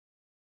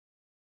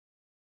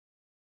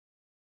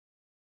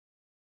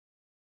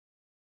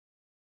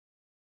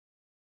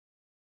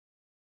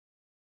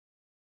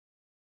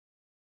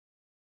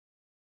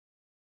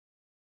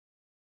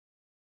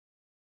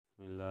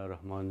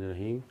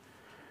Bismillahirrahmanirrahim.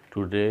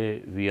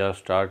 Today we are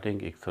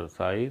starting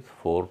exercise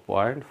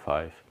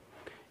 4.5.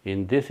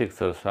 In this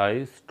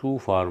exercise, two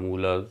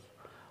formulas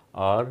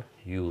are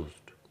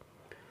used.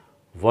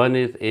 One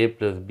is a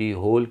plus b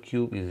whole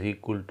cube is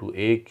equal to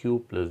a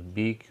cube plus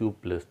b cube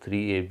plus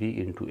 3ab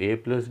into a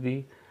plus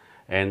b,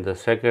 and the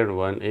second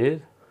one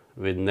is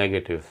with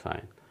negative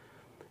sign,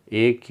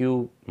 a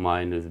cube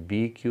minus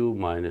b cube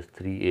minus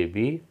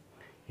 3ab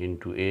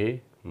into a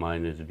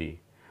minus b.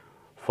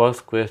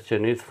 First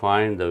question is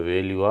find the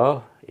value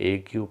of a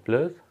cube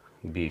plus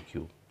b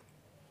cube.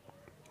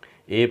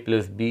 A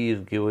plus b is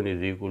given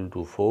is equal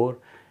to 4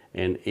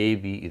 and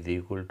ab is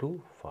equal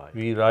to 5.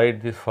 We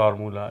write this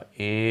formula: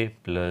 a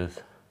plus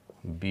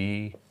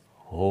b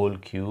whole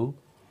cube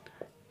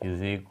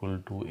is equal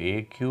to a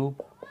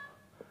cube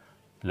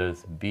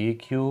plus b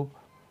cube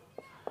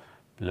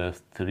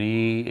plus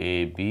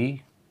 3ab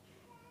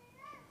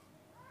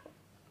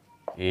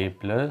a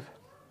plus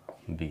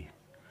b.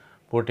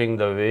 Putting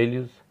the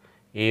values,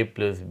 a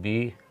plus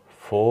b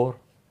 4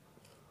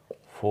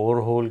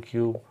 whole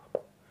cube,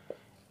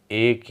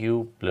 a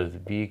cube plus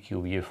b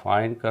cube ये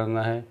find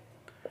करना है,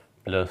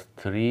 plus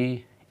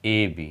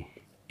 3ab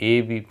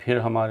फिर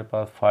हमारे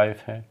पास 5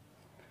 है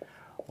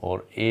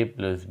और a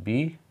plus b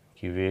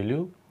की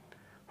value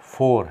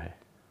 4 है।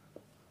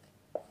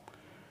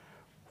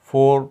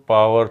 4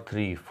 power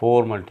 3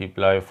 4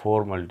 multiply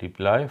 4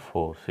 multiply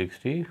 4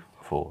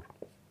 64,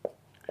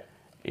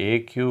 a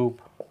cube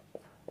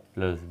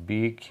plus b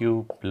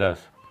cube plus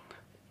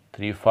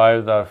 3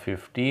 5s are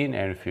 15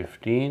 and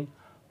 15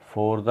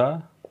 4 the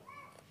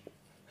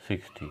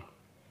 60.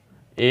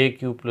 a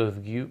cube plus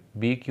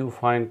b cube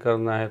find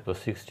करना है तो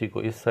 60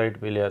 को इस साइड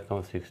पे ले आता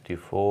हूँ,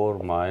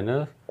 64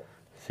 minus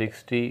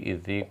 60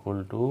 is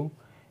equal to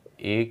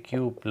a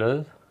cube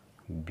plus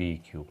b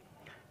cube.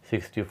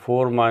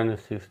 64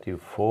 minus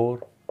 64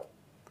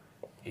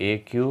 a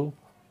cube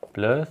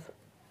plus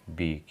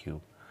b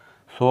cube.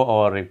 So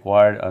our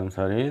required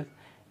answer is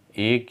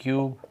a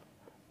cube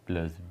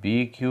plus b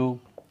cube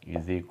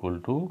is equal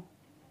to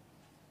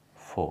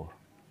 4.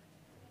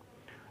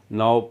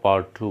 Now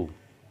part 2.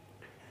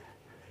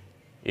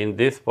 In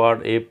this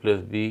part a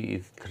plus b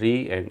is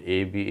 3 and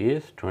ab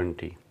is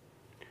 20.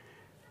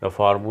 The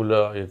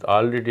formula is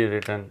already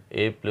written: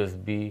 a plus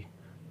b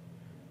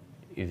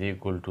is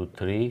equal to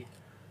 3,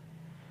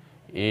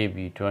 ab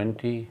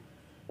 20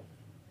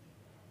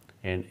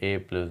 and a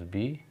plus b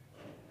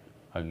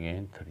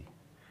again 3.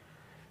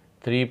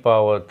 3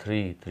 power 3,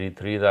 3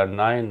 3s are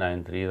 9,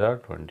 9 3s are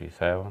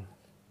 27.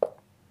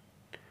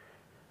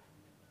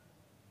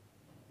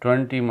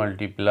 20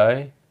 multiply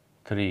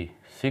 3,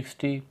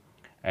 60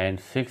 and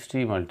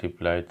 60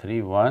 multiply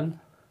 3,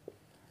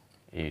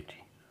 180.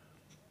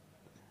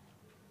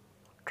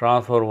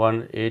 Transfer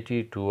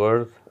 180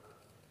 towards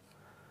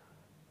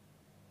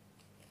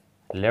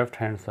left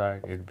hand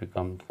side, it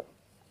becomes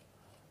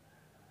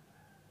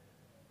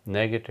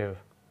negative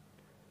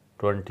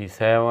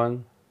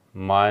 27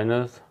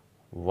 minus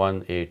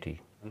 180.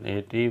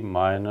 180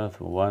 minus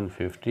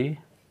 153.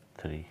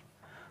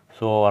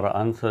 So our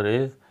answer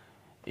is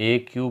a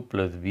cube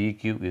plus b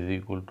cube is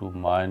equal to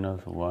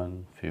minus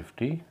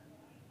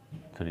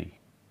 153.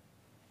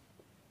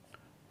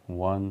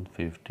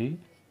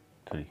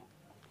 153.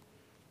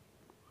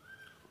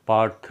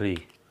 Part 3.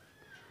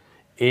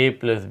 A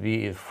plus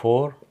b is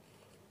 4,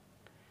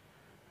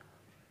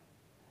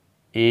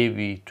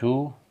 ab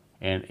 2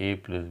 and a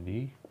plus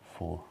b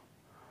 4.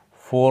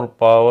 4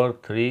 power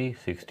 3,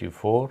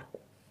 64.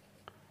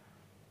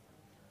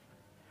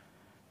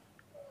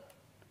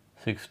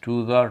 6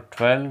 2s are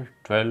 12,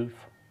 12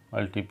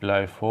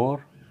 multiply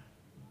 4,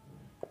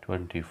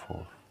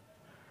 24.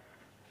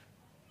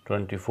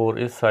 24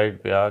 इस side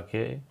पे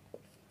आके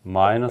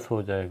minus हो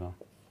जाएगा।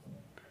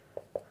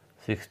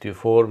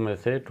 64 में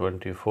से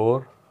 24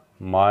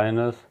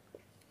 minus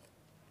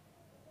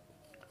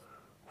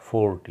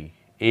 40.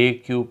 a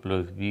cube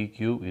plus b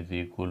cube is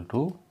equal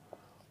to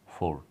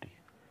 40.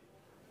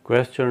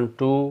 Question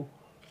 2,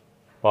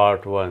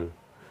 part 1.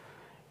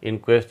 In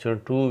question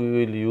 2, we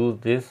will use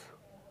this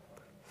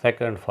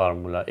second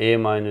formula: a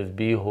minus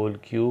b whole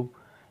cube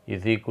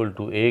is equal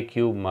to a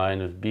cube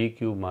minus b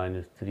cube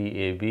minus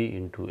 3ab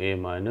into a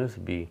minus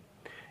b.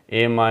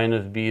 A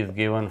minus b is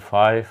given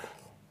 5,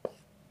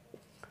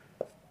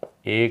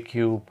 a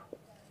cube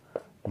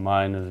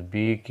minus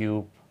b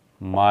cube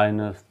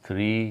minus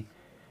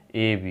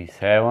 3ab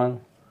 7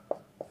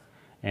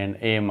 and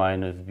a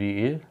minus b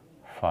is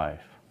 5.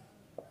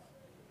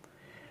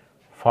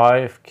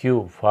 5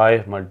 cube,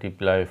 5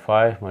 multiply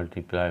 5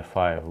 multiply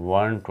 5,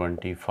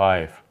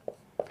 125.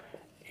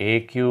 a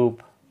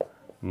cube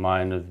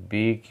minus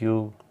b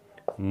cube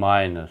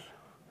minus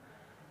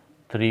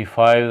 3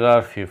 5s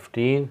are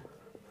 15.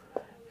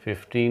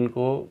 15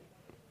 को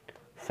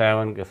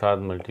 7 के साथ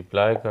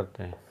multiply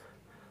करते हैं,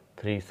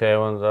 3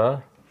 7s are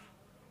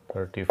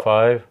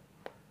 35,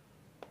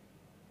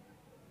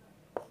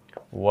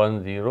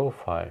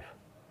 105.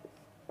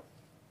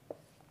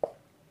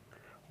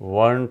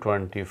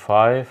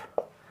 125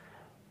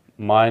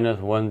 minus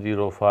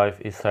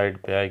 105 इस side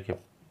पे आए कि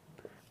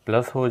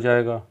plus हो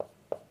जाएगा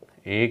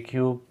ए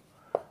cube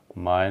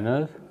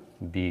minus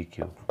B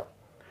cube,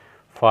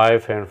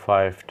 5 and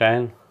 5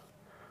 10,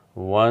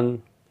 1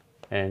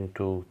 and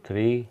 2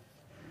 3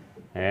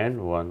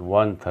 and 1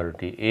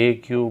 130, a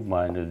cube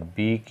minus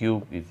b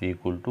cube is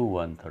equal to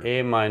 130, a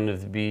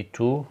minus b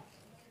 2,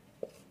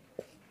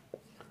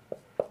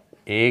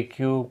 a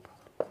cube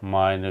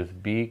minus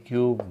b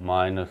cube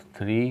minus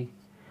 3,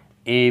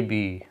 ab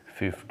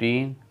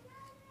 15,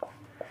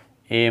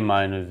 a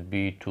minus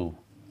b 2,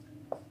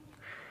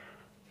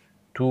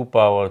 2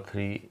 power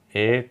 3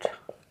 8,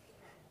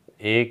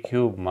 a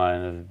cube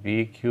minus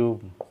b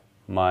cube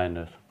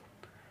minus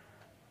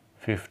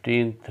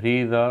 15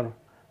 3s are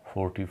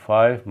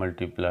 45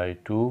 multiply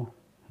 2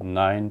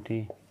 90,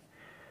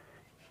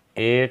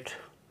 8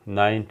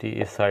 90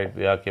 इस side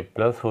पे आके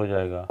plus हो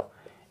जाएगा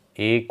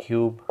a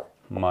cube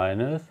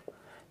minus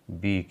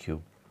b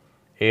cube,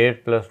 8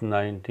 plus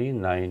 90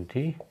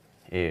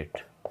 98,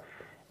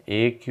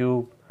 a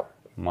cube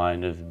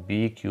minus b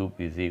cube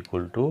is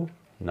equal to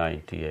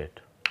 98.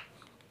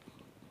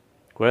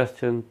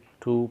 Question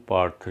 2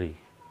 part 3.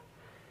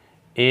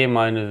 A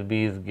minus b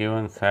is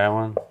given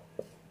 7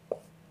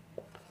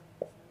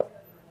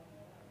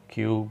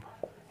 cube,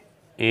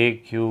 a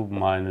cube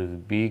minus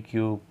b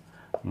cube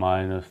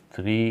minus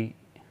 3,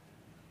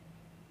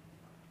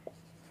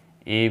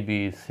 ab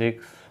is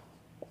 6,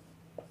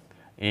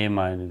 a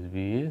minus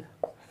b is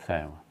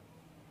 7.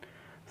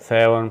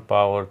 7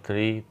 power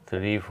 3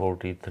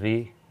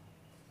 343,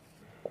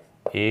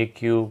 a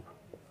cube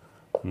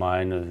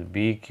minus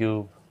b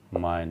cube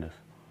minus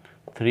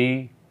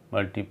 3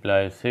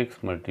 multiply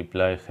 6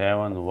 multiply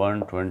 7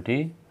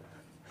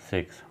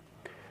 126,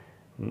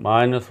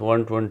 minus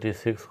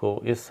 126 को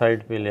इस side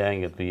पे ले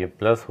आएंगे तो ये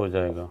plus हो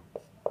जाएगा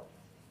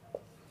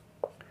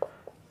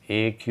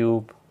a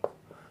cube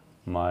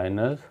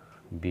minus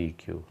b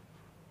cube,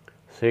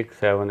 6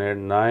 7 8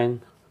 9,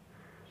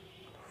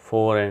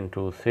 4 and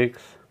 2 6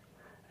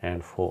 and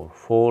 4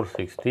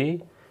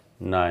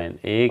 469,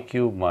 a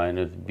cube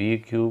minus b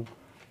cube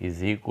is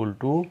equal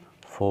to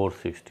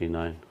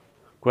 469.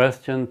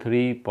 Question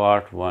 3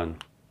 part 1.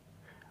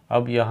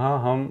 अब यहाँ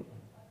हम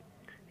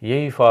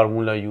यही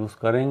फार्मूला यूज़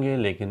करेंगे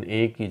लेकिन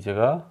a की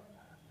जगह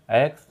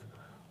x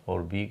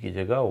और b की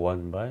जगह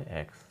 1 by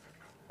x,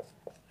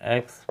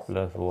 x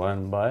plus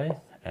 1 by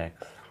x,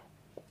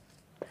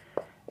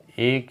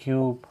 a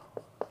cube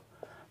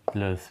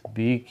plus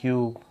b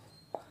cube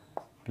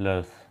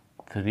plus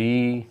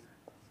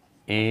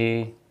 3a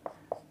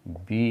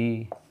b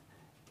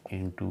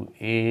into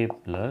a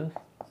plus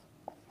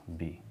b,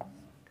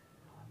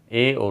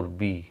 a और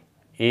b,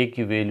 a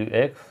की वैल्यू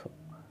x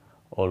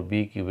और b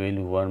की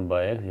वैल्यू 1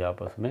 by x ये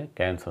आपस में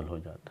कैंसिल हो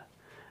जाता है,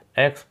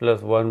 x plus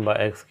 1 by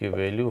x की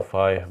value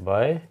 5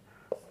 by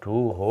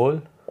 2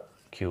 whole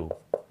cube,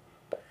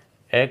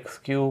 x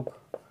cube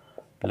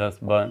plus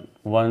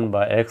 1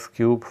 by x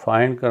cube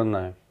find करना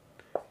है,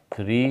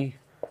 3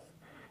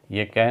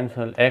 ये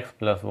cancel, x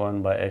plus 1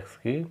 by x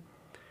की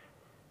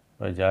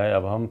बजाय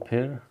अब हम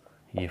फिर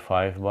ये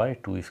 5 by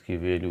 2 इसकी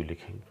वैल्यू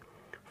लिखेंगे,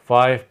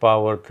 5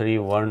 power 3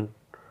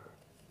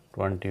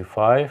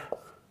 125,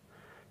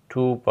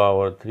 2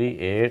 power 3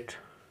 8,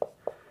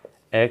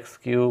 x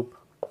cube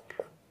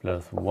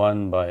plus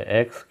 1 by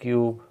x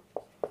cube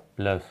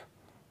plus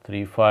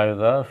 3 5s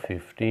are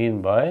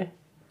 15 by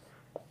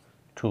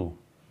 2,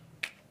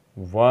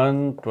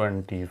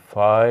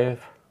 125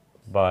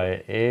 by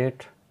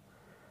 8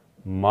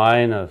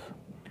 minus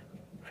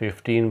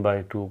 15 by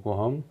 2 को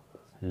हम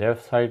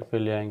लेफ़्ट साइड पे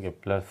ले आएंगे,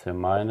 प्लस से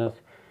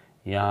माइनस,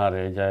 यहाँ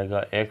रह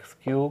जाएगा x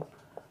cube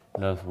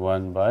plus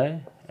 1 by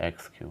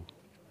x cube,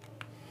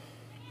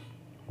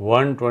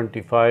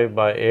 125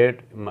 by 8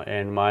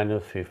 and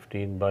minus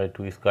 15 by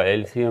 2 इसका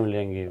एलसीएम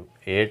लेंगे,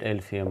 8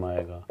 एलसीएम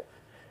आएगा,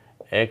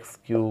 x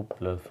cube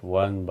plus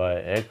 1 by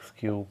x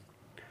cube.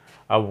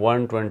 अब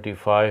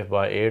 125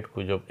 by 8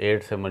 को जब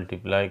 8 से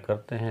मल्टीप्लाई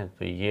करते हैं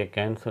तो ये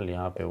कैंसिल,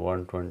 यहाँ पे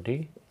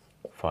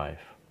 125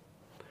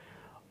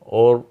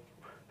 और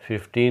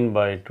 15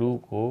 by 2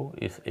 को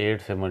इस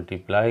 8 से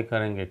मल्टीप्लाई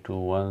करेंगे, 2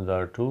 1s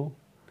are 2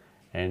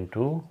 and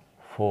 2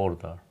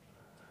 4s are,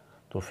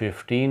 तो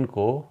 15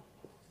 को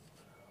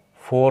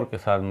 4 के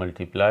साथ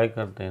मल्टीप्लाई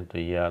करते हैं तो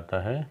ये आता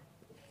है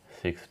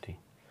 60.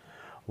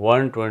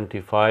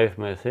 125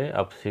 में से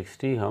अब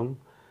 60 हम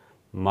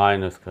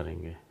माइनस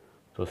करेंगे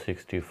तो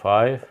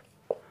 65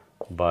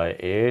 by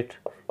 8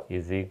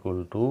 is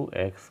equal to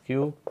x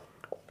cube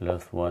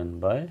plus 1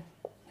 by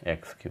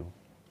x cube.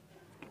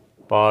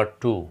 Part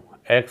 2,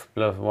 x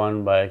plus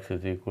 1 by x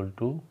is equal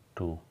to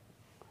 2.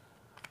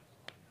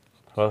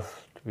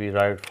 First we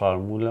write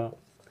formula,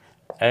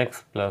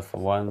 x plus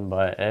 1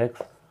 by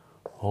x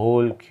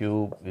whole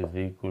cube is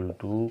equal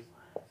to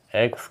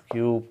x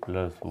cube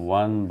plus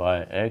 1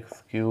 by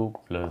x cube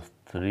plus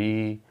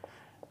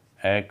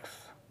 3x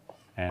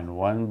and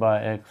 1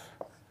 by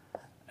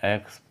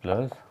x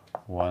plus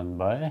 1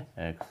 by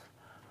x.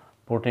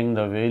 Putting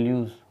the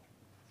values,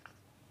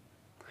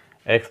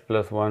 x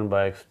plus 1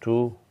 by x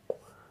 2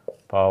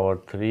 power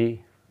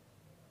 3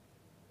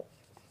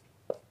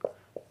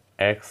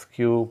 x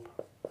cube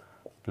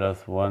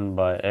plus 1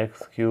 by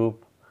x cube,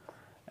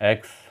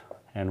 x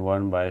and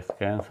 1 by x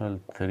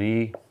cancel,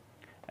 3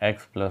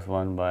 x plus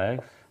 1 by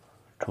x,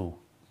 2.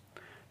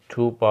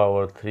 2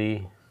 power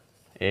 3,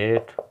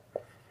 8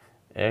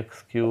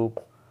 x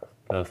cube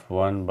plus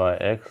 1 by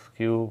x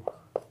cube,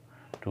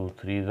 2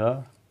 3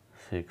 are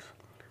 6.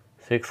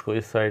 6 को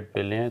इस side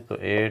पे लें तो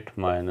 8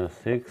 minus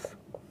 6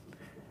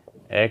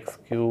 x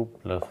cube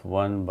plus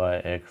 1 by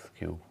x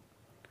cube.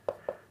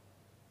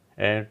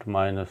 8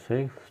 minus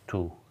 6,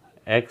 2.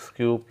 X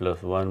cube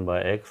plus 1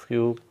 by x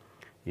cube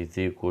is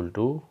equal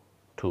to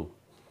 2.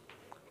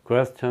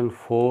 Question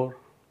 4,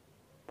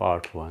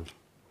 part 1.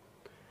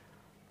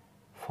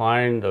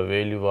 Find the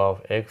value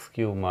of x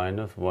cube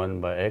minus 1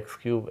 by x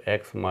cube.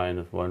 X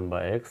minus 1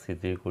 by x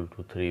is equal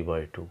to 3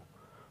 by 2.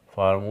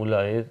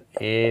 Formula is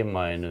a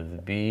minus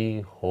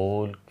b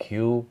whole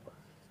cube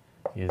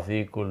is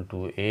equal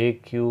to a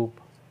cube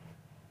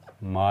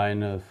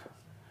minus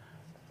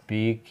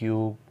b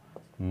cube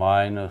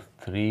minus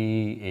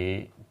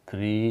 3a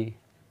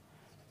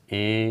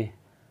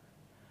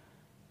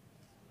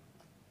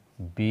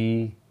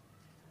b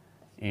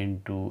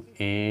into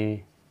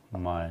a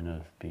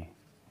minus b.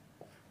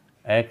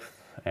 X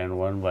and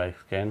 1 by x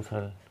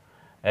cancel.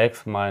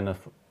 X minus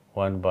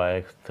 1 by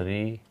x,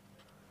 3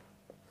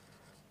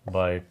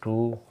 by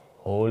 2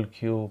 whole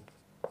cube,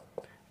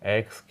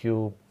 x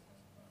cube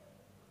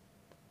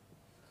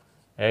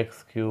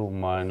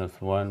minus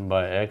 1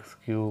 by x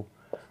cube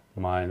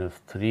minus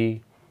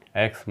 3,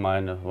 x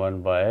minus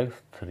 1 by x,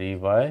 3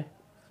 by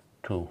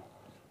 2.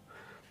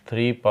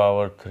 3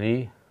 power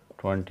 3,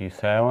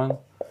 27,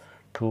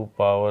 2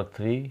 power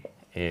 3,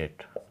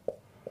 8.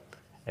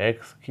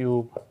 X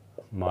cube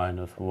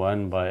minus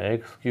 1 by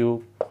x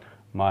cube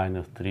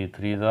minus 3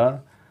 3s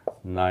are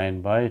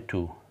 9 by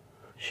 2.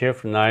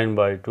 Shift 9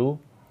 by 2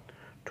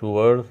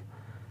 towards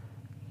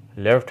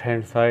left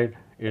hand side,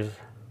 its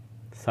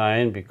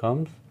sign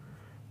becomes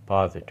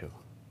positive.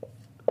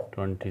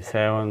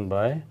 27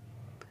 by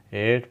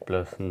 8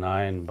 plus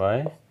 9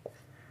 by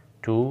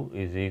 2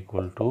 is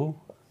equal to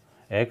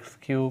x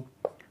cube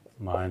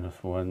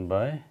minus 1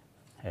 by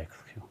x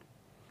cube.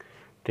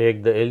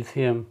 Take the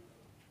LCM.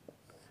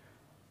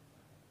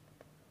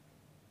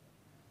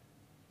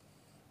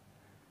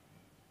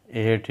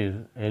 8 is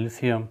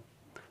LCM.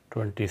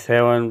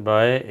 27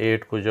 by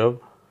 8 को जब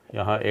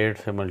यहाँ 8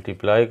 से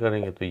multiply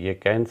करेंगे तो ये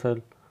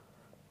cancel,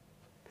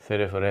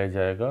 सिर्फ रह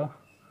जाएगा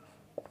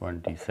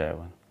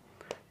 27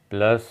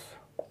 प्लस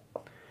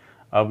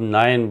अब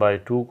 9 by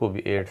 2 को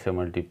भी 8 से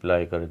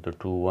मल्टीप्लाई करें तो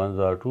 2 1s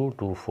are 2,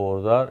 2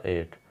 4s are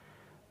 8.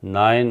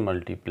 9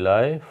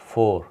 multiply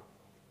 4,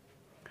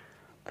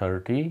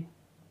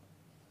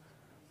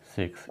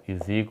 36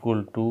 is equal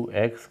to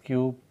x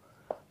cube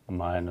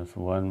minus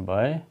 1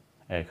 by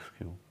x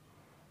cube.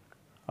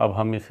 अब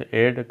हम इसे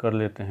ऐड कर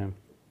लेते हैं.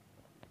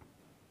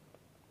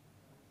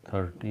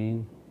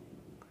 13,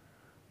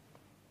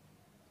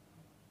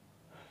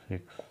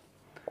 6,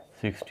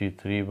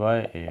 63 by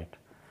 8.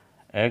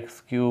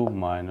 X cube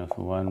minus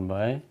 1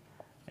 by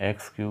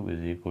x cube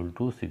is equal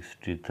to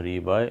 63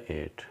 by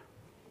 8.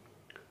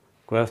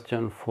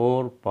 Question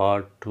 4,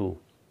 part 2.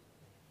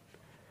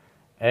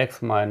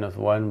 X minus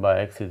 1 by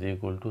x is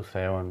equal to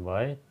 7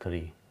 by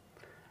 3.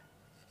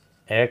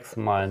 X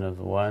minus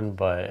 1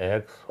 by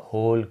x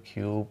whole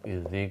cube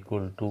is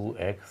equal to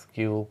x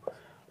cube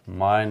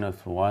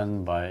minus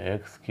 1 by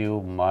x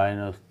cube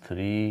minus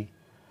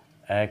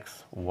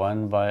 3x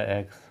 1 by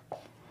x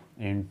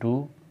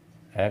into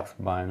x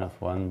minus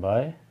 1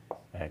 by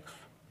x.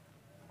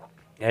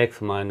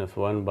 X minus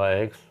 1 by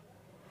x,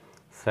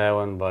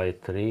 7 by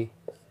 3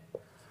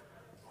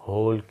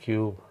 whole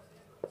cube,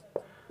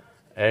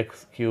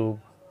 x cube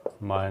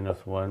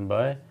minus 1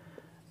 by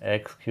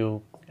x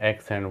cube,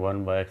 x and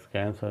 1 by x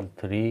cancel,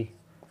 3,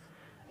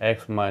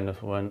 x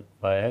minus 1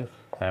 by x,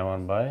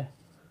 7 by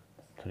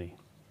 3.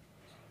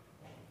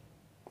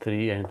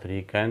 3 and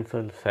 3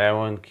 cancel,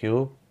 7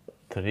 cube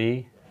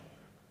 3,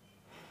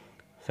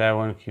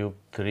 7 cube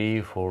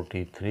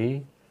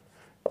 343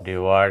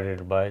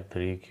 divided by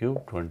 3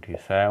 cube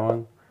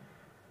 27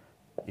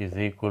 is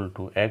equal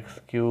to x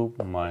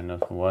cube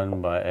minus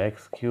 1 by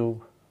x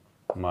cube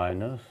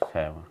minus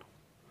 7.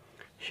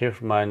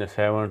 Shift minus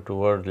 7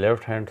 towards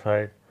left hand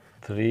side.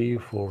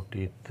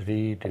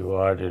 343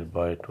 divided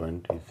by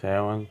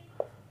 27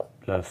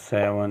 plus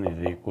 7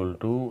 is equal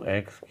to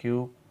x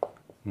cube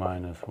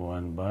minus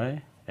 1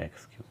 by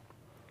x cube.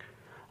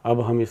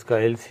 अब हम इसका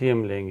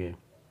LCM लेंगे.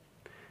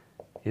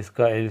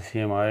 इसका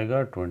LCM आएगा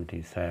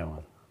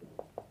 27.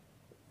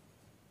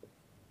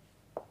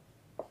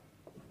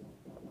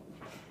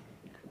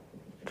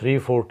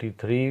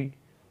 343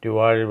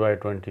 divided by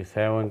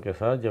 27 के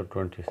साथ जब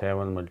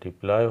 27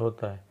 multiply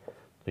होता है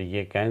तो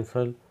ये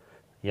कैंसल,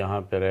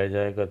 यहाँ पे रह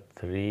जाएगा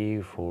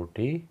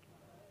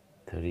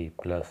 343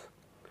 प्लस.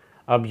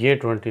 अब ये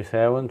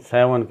 27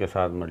 7 के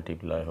साथ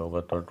मल्टीप्लाई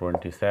होगा तो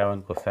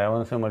 27 को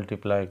 7 से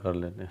मल्टीप्लाई कर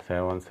लेते हैं.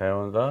 7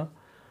 7 are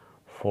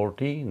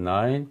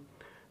 49,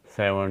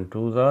 7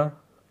 2s are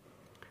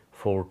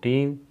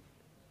 14,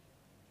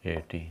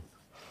 18,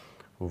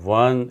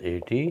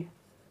 180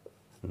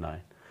 9।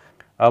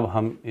 अब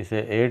हम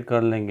इसे ऐड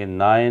कर लेंगे,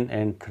 9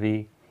 and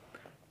 3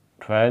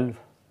 12,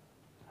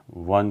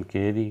 1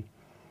 carry,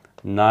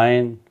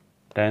 9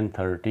 10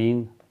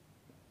 13,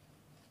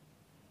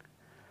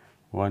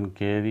 1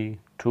 carry,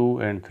 2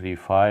 and 3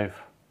 5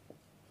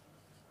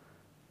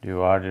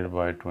 divided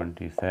by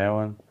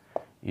 27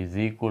 is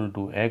equal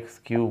to x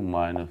cube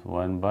minus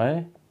 1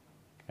 by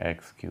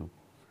x cube.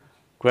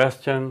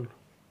 Question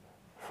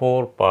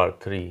 4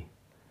 part 3,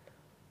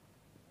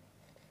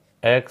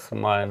 x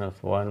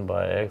minus 1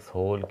 by x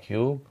whole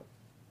cube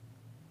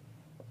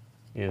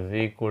is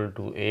equal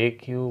to a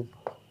cube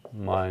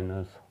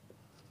minus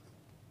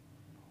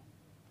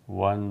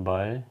 1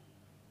 by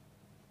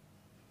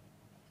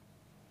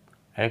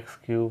x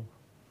cube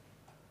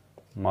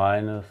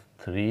minus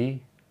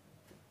 3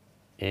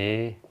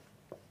 a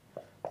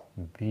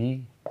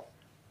b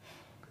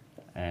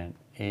and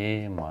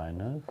a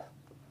minus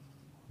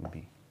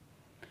b.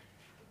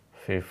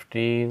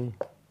 15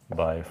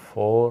 by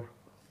 4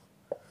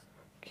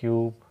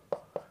 cube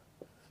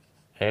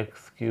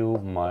x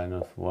cube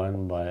minus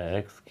 1 by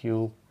x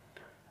cube,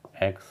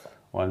 x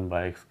 1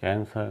 by x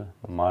cancel,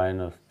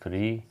 minus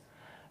 3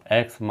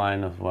 x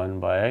minus 1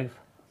 by x,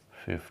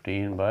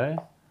 15 by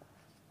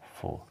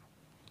 4.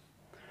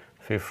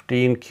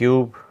 15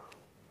 cube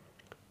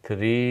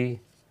 3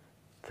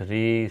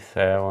 3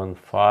 7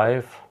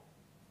 5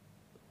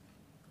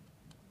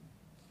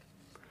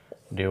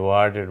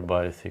 divided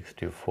by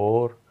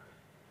 64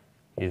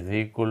 is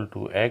equal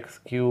to x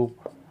cube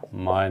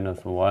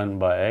minus 1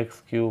 by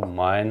x cube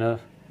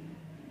minus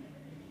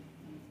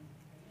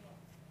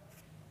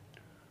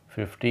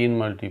 15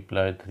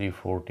 multiply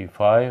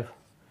 345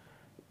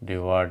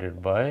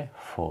 divided by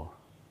 4.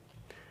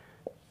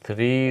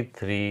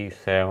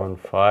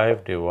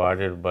 3375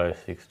 divided by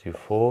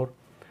 64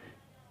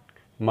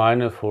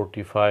 minus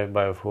 45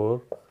 by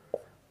 4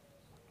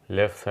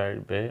 left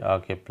side पे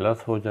आके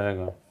plus हो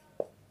जाएगा,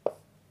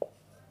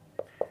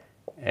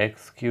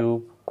 x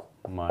cube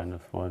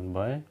minus 1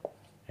 bye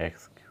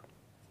x cube.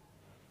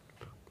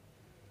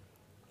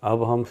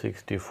 अब हम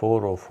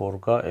 64 और 4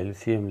 का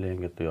LCM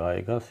लेंगे तो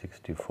आएगा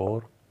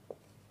 64।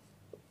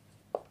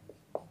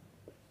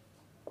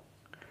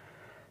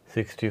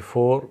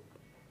 64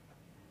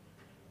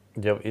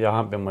 जब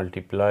यहाँ पे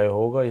मल्टीप्लाई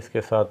होगा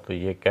इसके साथ तो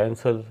ये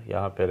कैंसिल,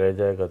 यहाँ पे रह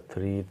जाएगा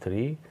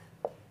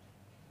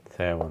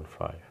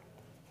 3375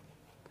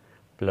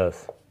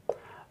 प्लस,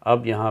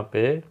 अब यहाँ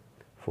पे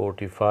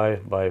 45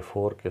 बाई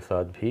 4 के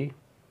साथ भी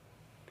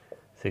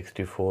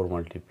 64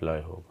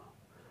 मल्टीप्लाई होगा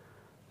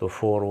तो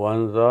 4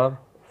 1s are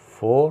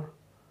 4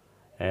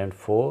 and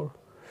 4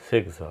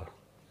 6 are।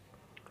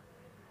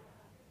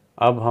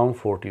 अब हम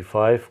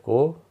 45 को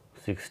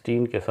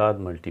 16 के साथ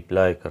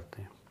मल्टीप्लाई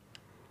करते हैं,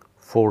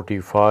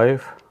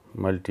 45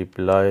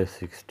 मल्टीप्लाई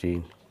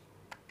 16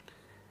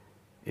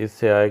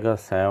 इससे आएगा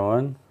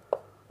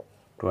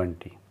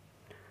 720।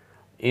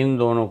 इन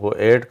दोनों को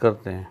ऐड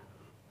करते हैं,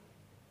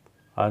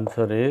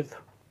 answer is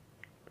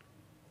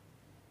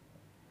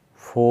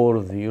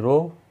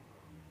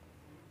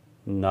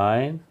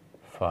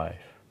 4095।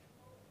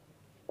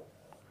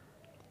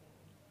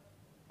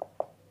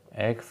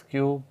 X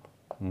cube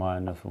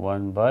minus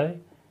 1 bye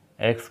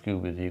x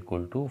cube is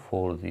equal to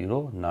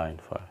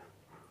 4095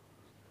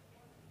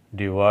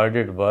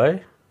 divided by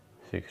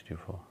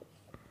 64.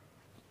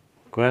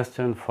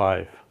 Question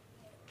 5.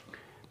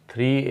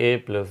 3a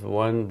plus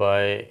 1 by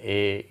a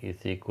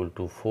is equal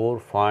to 4.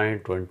 Find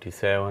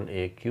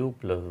 27a cube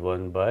plus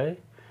 1 by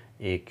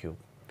a cube.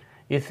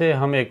 इसे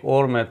हम एक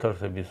और मेथड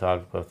से भी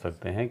सॉल्व कर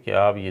सकते हैं कि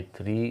आप ये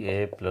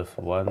 3a plus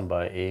 1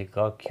 by a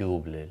का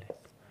क्यूब ले लें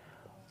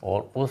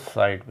और उस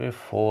साइड पे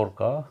 4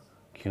 का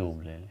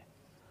क्यूब ले लें,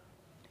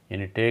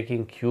 यानी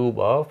टेकिंग क्यूब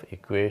ऑफ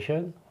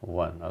इक्वेशन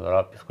 1। अगर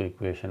आप इसको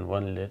इक्वेशन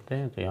 1 लेते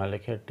हैं तो यहाँ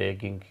लिखे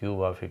टेकिंग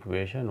क्यूब ऑफ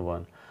इक्वेशन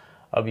 1।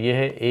 अब यह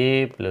है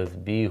a plus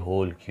B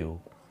whole cube,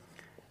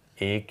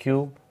 a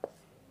cube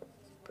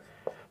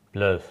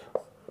plus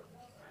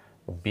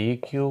b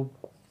cube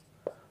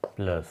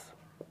plus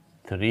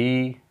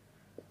 3a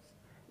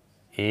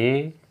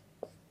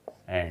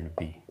and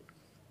b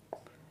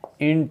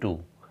into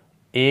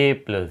a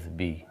plus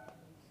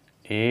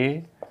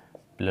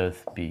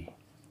b,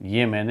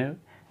 ये मैंने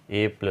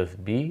a plus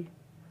B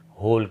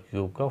whole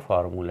cube का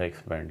फार्मूला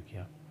एक्सपेंड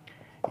किया,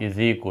 is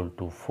equal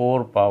to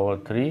 4 power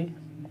 3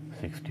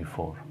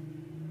 64,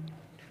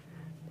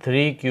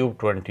 3 cube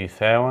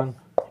 27,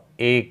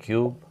 a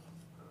cube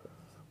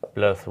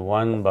plus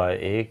 1 bye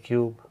a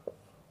cube,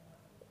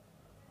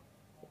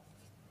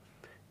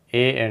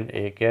 a and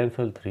a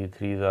cancel, 3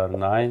 3s are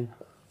 9,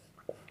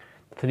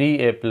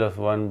 3a plus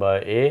 1 by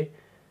a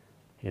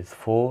is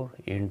 4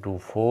 into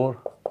 4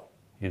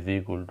 is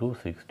equal to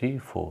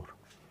 64,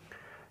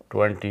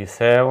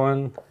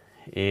 27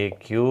 a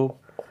cube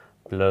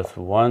plus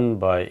 1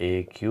 by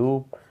a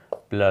cube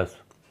plus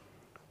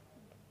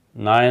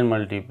 9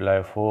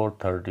 multiply 4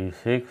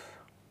 36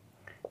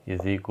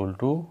 is equal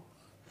to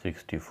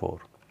 64,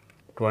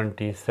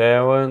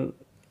 27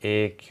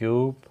 a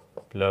cube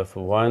plus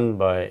 1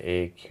 by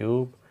a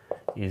cube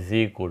is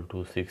equal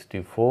to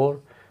 64.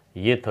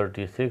 ये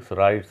 36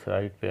 right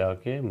side पे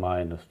आके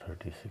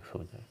 -36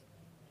 हो जाए।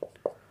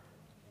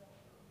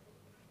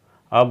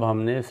 अब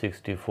हमने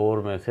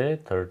 64 में से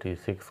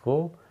 36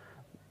 को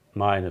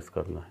माइनस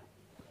करना है।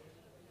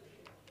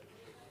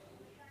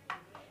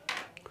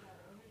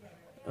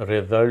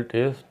 Result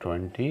is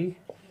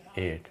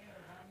 28।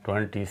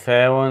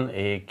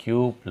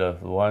 27a³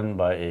 +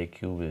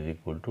 1/a³ is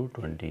equal to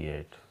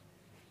 28.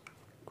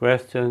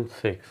 Question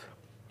 6.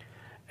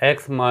 x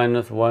 -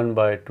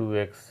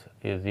 1/2x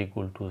is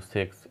equal to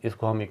 6.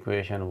 इसको हम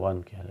इक्वेशन 1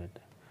 कह लेते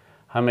हैं।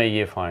 हमें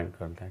ये फाइंड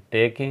करना है।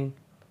 Taking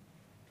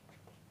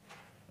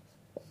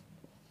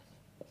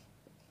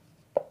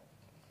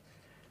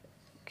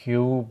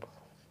cube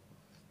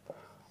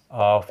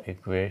of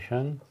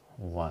equation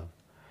 1,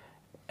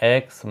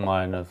 x -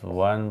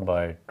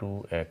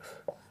 1/2x,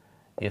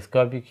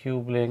 इसका भी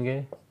क्यूब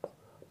लेंगे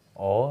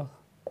और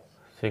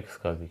 6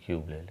 का भी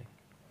क्यूब ले लेंगे।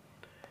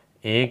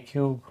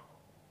 a³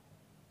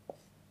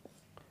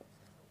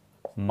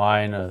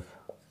 minus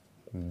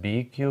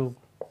b³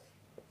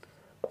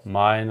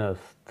 minus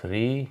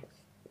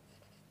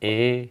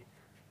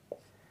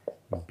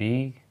 3ab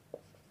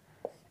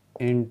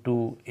into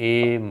a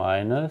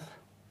minus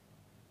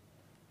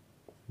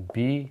b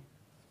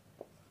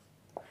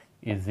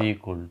is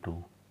equal to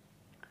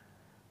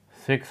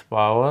 6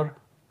 power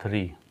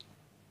 3,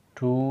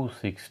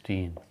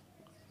 216,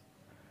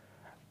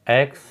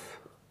 x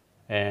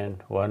and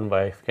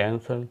 1/x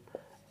cancel,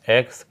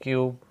 x³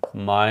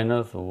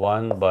 minus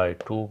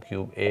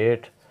 1/2³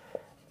 8,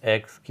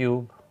 x³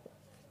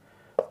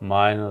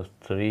 minus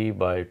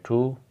 3/2,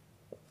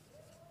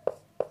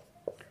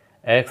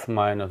 x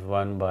minus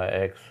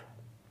 1/x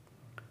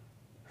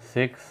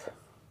 6,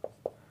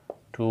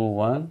 2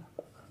 1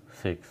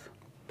 6,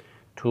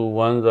 2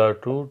 1s are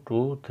 2,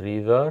 2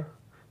 3s are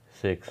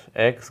 6,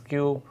 x³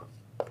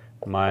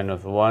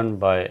 minus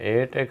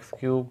 1/8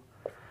 x³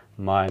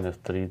 minus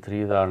 3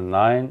 3s are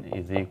 9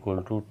 is equal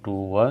to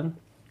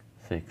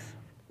 216.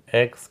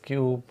 x³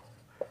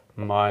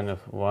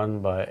 minus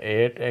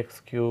 1/8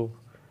 x³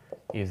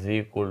 is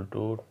equal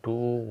to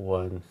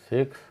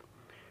 216.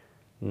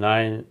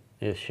 9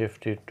 is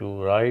shifted to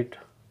right,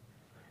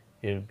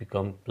 it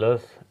becomes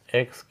plus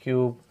x³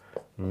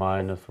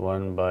 minus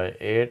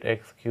 1/8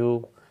 x³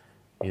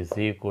 is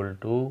equal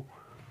to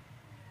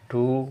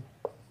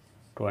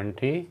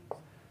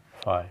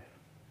 225.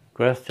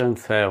 Question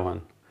 7.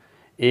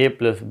 a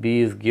plus b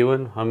is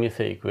given. हम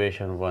इसे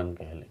equation 1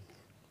 कह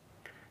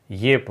लेंगे।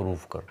 ये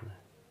proof करना है।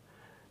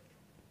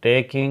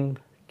 Taking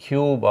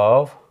cube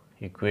of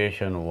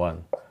equation 1,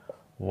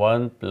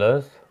 1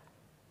 plus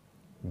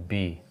b,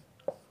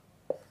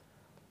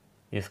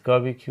 इसका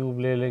भी cube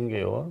ले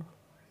लेंगे और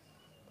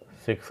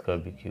 6 का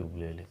भी क्यूब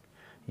ले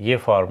लेंगे। ये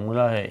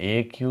फार्मूला है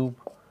a³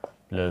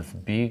 +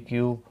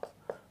 b³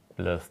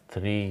 +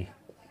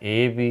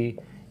 3ab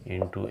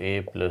into a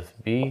plus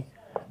b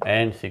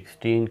and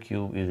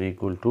 16³ is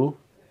equal to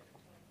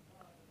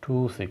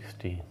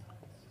 216.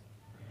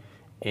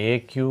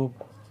 a³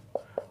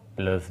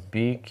 plus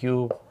b³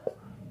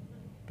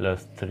 plus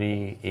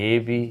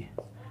 3ab,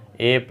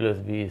 a plus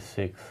b is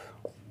 6,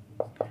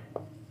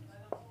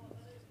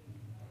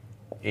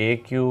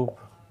 a³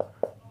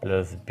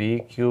 plus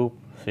b³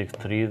 6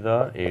 3s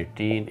are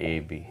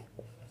 18ab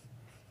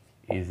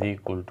is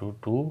equal to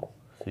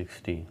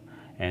 216,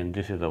 and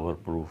this is our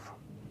proof.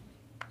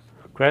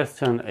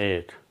 Question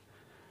 8.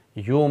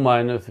 u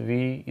minus v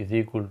is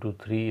equal to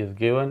 3 is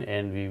given,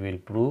 and we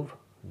will prove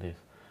this.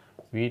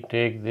 We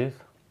take this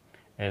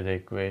as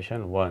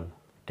equation 1.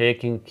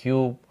 Taking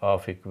cube of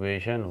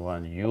equation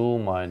 1, u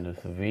minus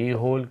v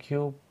whole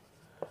cube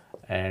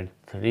and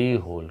 3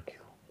 whole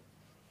cube.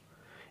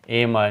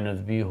 a minus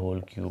b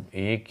whole cube,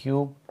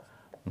 a³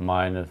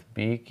 minus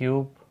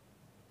b³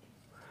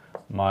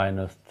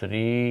 minus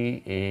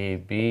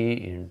 3ab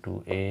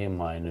into a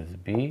minus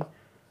b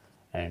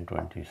and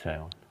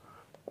 27.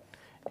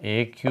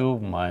 a³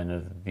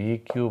 minus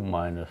b³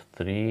 minus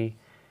 3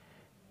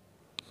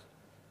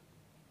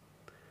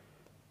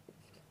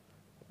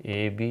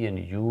 ab and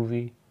uv,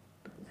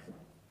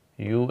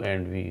 u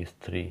and v is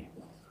 3,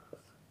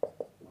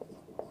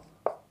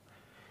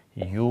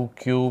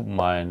 u³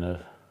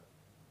 minus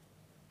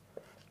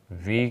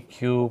v³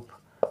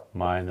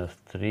 minus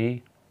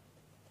 3,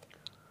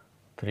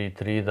 3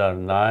 3s are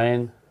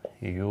 9,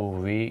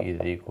 uv is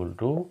equal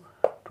to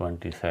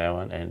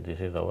 27, and this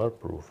is our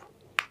proof.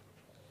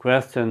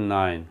 Question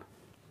 9.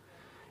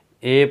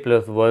 a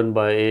plus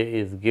 1/a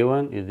is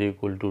given is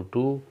equal to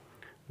 2.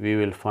 We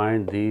will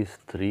find these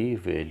three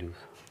values.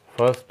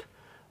 First,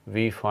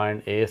 we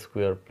find a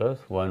square plus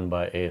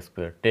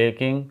 1/a².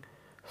 Taking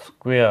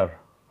square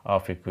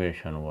of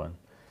equation 1,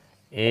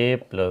 a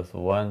plus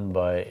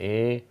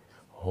 1/a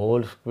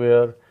whole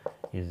square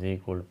is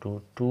equal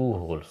to 2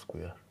 whole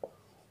square.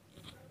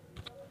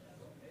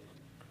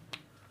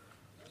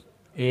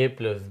 a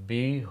plus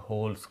b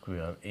whole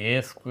square,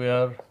 a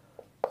square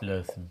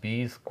plus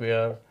b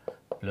square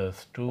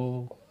plus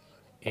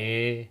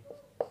 2a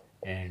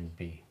and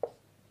b,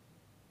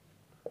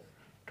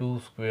 2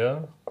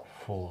 square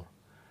 4,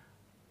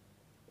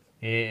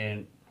 a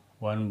and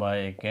 1 by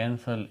a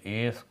cancel,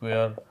 a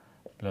square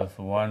plus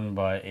 1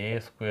 by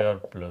a square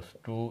plus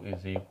 2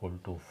 is equal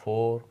to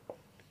 4.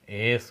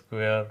 A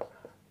square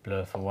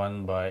plus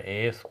 1 by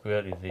a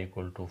square is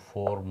equal to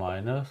 4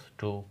 minus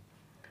 2.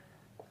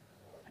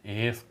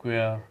 A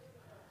square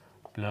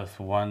plus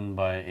 1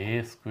 by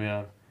a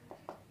square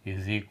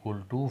is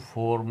equal to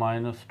 4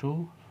 minus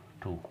 2,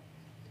 2.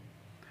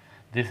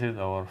 This is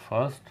our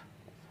first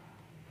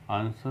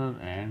answer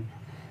and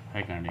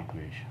second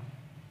equation.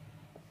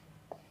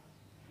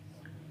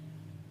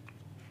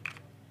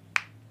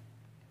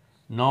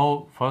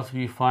 Now first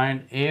we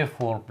find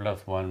a4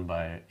 plus 1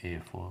 by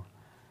a4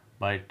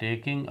 by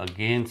taking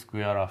again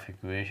square of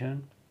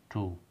equation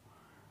 2.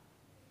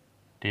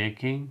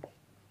 Taking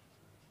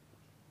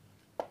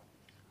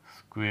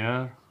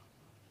square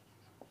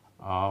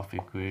of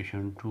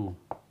equation 2,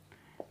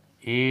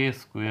 a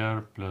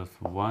square plus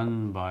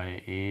 1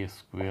 by a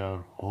square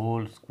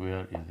whole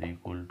square is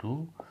equal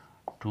to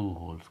 2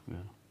 whole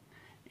square.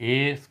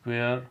 A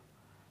square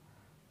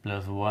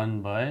plus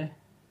 1 by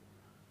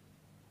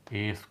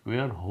a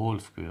square whole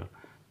square.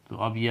 तो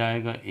अब ये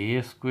आएगा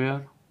a square,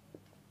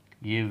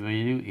 ये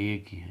value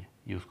a की है,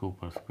 ये उसको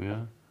ऊपर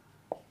square,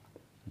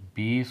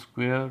 b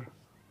square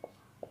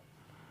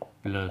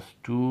plus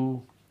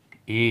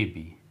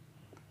 2ab,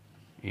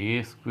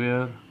 a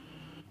square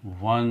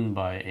 1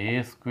 by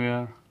a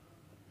square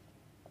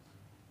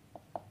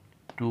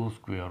 2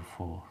 square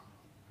 4,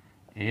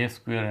 a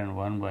square and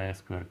 1 by a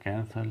square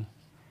cancel,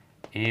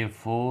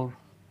 a4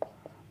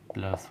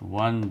 plus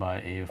 1 by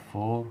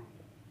a4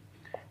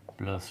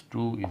 plus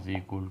 2 is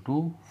equal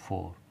to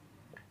 4.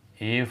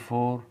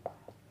 a4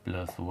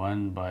 plus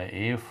 1 by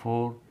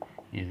a4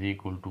 is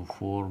equal to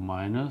 4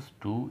 minus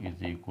 2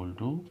 is equal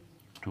to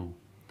 2.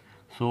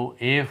 So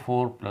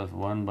a4 plus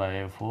 1 by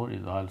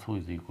a4 is also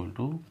is equal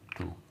to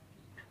 2.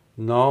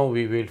 Now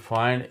we will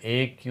find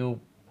a cube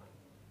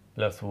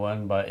plus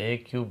 1 by a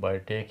cube by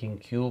taking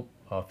cube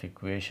of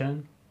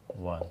equation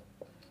 1.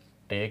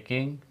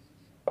 Taking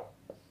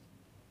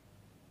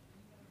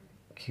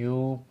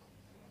cube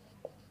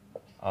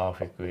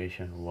of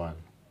equation 1.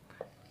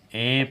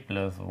 A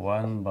plus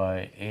 1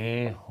 by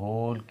a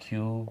whole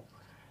cube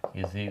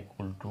is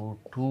equal to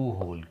 2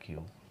 whole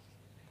cube.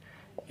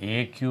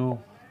 A cube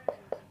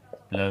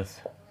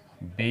plus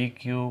b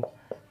cube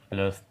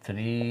plus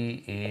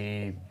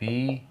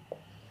 3ab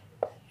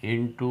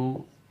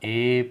into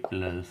a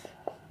plus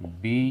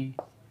b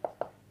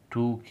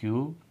 2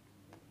 cube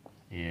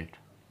 8.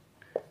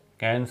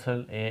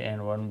 Cancel a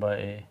and 1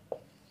 by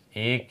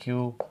a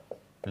cube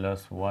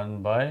plus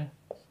 1 by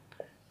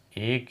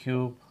a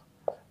cube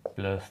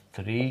plus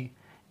 3,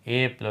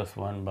 a plus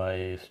 1 by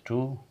a is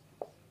 2,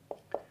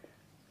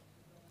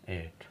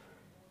 8.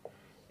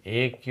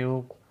 A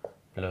cube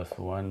plus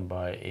 1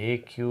 by a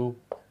cube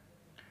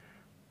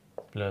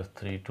plus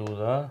 3 to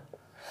the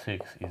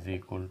 6 is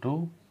equal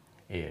to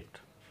 8.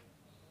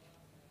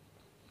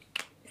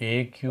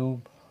 A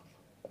cube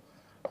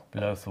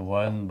plus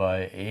 1 by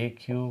a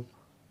cube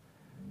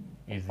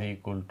is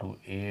equal to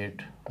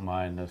 8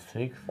 minus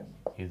 6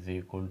 is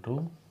equal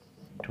to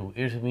 2.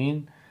 It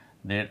means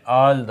that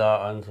all the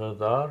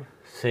answers are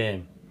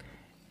same.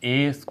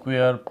 A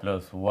square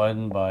plus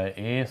 1 by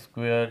a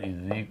square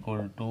is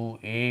equal to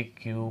a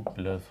cube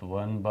plus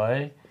 1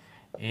 by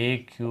a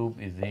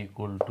cube is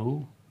equal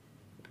to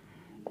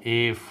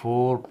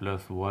a4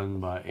 plus 1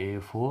 by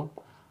a4.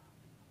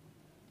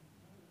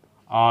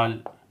 All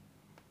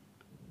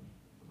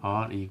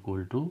are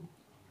equal to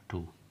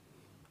 2.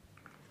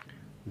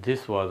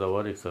 This was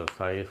our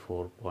exercise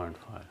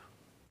 4.5.